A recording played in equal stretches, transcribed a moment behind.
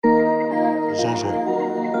ZAZA.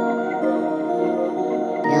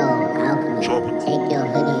 Yo, Alchemy, take your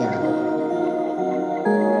hoodie off.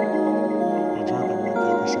 I drank on my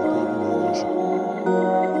pocket, so probably lotion.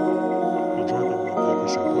 I drank on my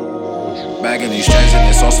pocket, so probably lotion. Bagging these chains and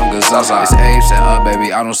it's on some good ZAZA. It's Abe's and up,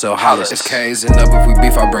 baby, I don't sell hollis. It's K's and up, if we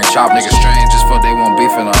beef, I bring chop. Niggas strange, just fuck, they want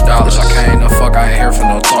beef and our dollars. I came to fuck, I ain't here for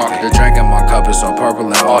no talking. The drink in my cup is so purple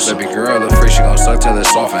and awesome. Baby girl, the free, she gon' suck till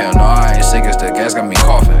it's soften. Hell no, I ain't sick, it's the gas got me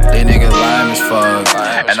coughing. They niggas lime as fuck,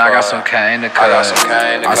 and I got some cane to cut. I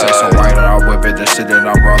say some white and I'll whip it. The shit that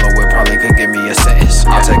I'm rolling with probably could give me a sentence.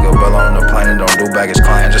 I'll take a bill on the plane and don't do baggage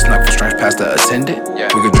claim. Just snuck for strange past the attendant.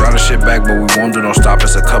 We could draw the shit back, but we won't do no stop.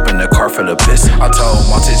 It's a cup in the car for the piss. I told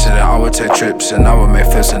my teacher that I would take trips and I would make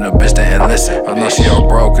flips in the bitch that ain't listen. I know she all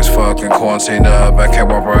broke as fuck and quarantined up. I can't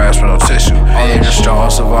wipe her ass with no tissue. Only the strong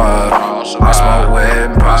survive. I smoke weed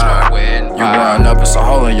and pie. You run up, it's a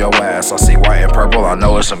hole in your ass. I see white and purple, I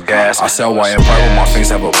know it's some gas. I sell white and purple, my face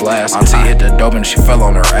have a blast. Auntie hit the dope and she fell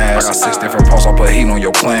on her ass. I got 6 different posts, I'll put heat on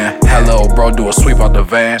your plan. Had little bro do a sweep out the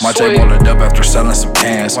van. My J on the dub after selling some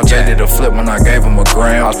cans. My J did a flip when I gave him a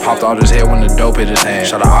gram. I popped out his head when the dope hit his hand.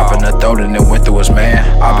 Shot a hop in the throat and it went through his man.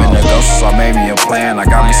 I been the ghost since I made me a plan. I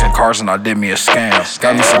got me some cars and I did me a scam.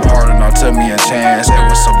 Got me some hard and I took me a chance. It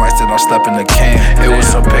was some lights that I slept in the can. It was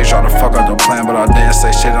some pigs try to fuck up the plan, but I didn't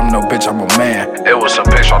say shit, I'm no bitch, I'm a man. It was some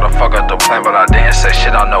pigs try to fuck up the plan, but I didn't say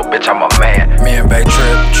shit, I'm no bitch, I'm a man. Me and Bay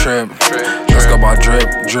trip. Let's go by drip.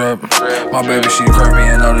 My baby, she curvy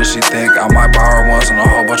and know that she think I might buy her once and a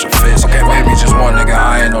whole bunch of fits. Okay, baby, just one nigga,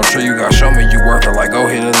 I ain't no tree. You gotta show me you worth it, like go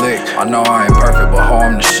hit a lick. I know I ain't perfect, but ho,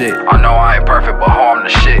 I'm the shit. I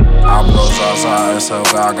blow ZAZA, so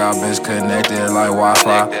God got bitch connected like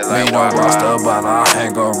Wi-Fi. Me no roster, but I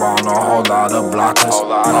hang around a whole lot of blockers.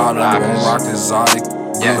 All of them rock exotic.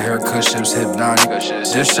 Blue hair cushions, hypnotic.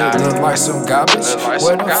 This shit look like some garbage.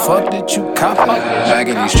 Where the fuck did you cop up?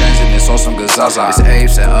 Bagging these chains and it's on some good ZAZA. It's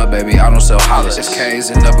Abe's and up, baby, I don't sell hollis. It's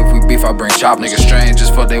K's and up, if we beef, I bring chop. Niggas strange,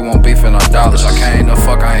 just fuck, they want beef and our dollars. I came to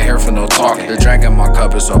fuck, I ain't here for no talking. The drink in my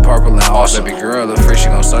cup is so purple and awesome. Baby girl, the free, she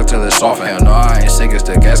gon' suck till it's soften. Hell no, I ain't sick, it's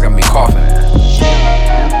the gas got me coughing.